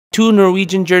Two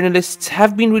Norwegian journalists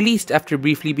have been released after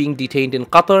briefly being detained in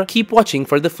Qatar. Keep watching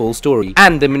for the full story.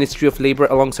 And the Ministry of Labour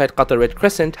alongside Qatar Red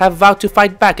Crescent have vowed to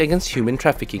fight back against human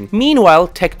trafficking. Meanwhile,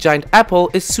 tech giant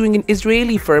Apple is suing an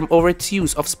Israeli firm over its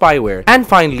use of spyware. And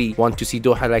finally, want to see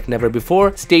Doha like never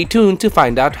before? Stay tuned to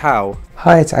find out how.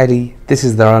 Hi, it's Ali. This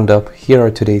is the Roundup. Here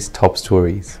are today's top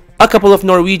stories. A couple of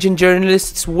Norwegian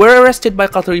journalists were arrested by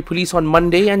Qatari police on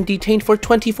Monday and detained for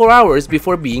 24 hours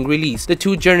before being released. The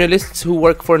two journalists, who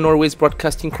work for Norway's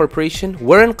Broadcasting Corporation,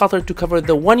 were in Qatar to cover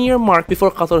the one-year mark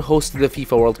before Qatar hosted the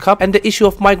FIFA World Cup and the issue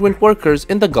of migrant workers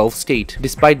in the Gulf state.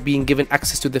 Despite being given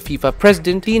access to the FIFA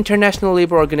president, the International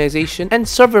Labour Organization, and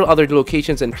several other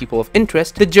locations and people of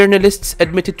interest, the journalists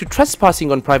admitted to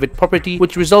trespassing on private property,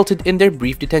 which resulted in their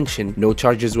brief detention. No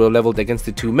charges were leveled against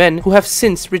the two men, who have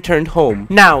since returned home.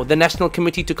 Now, the National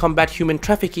Committee to Combat Human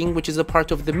Trafficking, which is a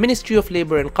part of the Ministry of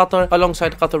Labour in Qatar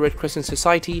alongside Qatar Red Crescent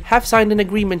Society, have signed an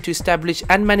agreement to establish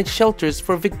and manage shelters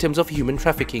for victims of human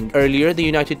trafficking. Earlier, the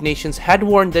United Nations had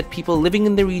warned that people living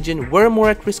in the region were more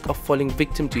at risk of falling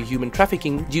victim to human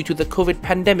trafficking due to the COVID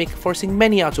pandemic, forcing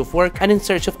many out of work and in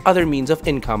search of other means of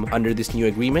income. Under this new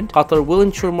agreement, Qatar will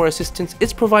ensure more assistance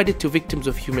is provided to victims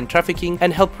of human trafficking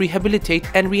and help rehabilitate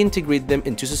and reintegrate them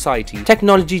into society.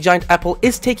 Technology giant Apple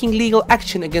is taking legal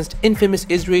action against infamous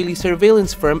Israeli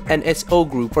surveillance firm NSO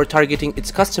Group for targeting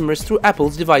its customers through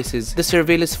Apple's devices. The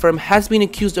surveillance firm has been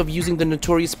accused of using the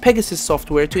notorious Pegasus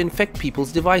software to infect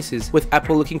people's devices, with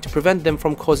Apple looking to prevent them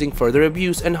from causing further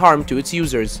abuse and harm to its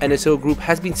users. NSO Group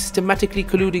has been systematically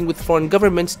colluding with foreign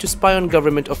governments to spy on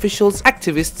government officials,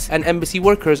 activists, and embassy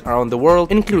workers around the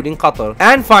world, including Qatar.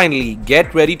 And finally,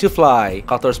 get ready to fly!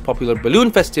 Qatar's popular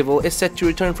balloon festival is set to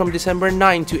return from December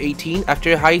 9 to 18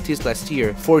 after a hiatus last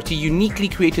year. 40 uniquely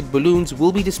created balloons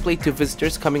will be displayed to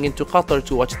visitors coming into Qatar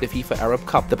to watch the FIFA Arab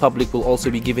Cup. The public will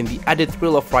also be given the added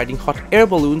thrill of riding hot air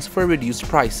balloons for a reduced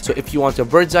price. So if you want a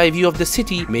bird's eye view of the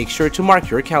city, make sure to mark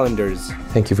your calendars.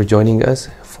 Thank you for joining us.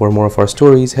 For more of our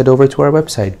stories, head over to our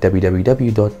website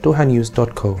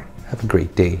www.dohanews.co. Have a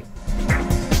great day.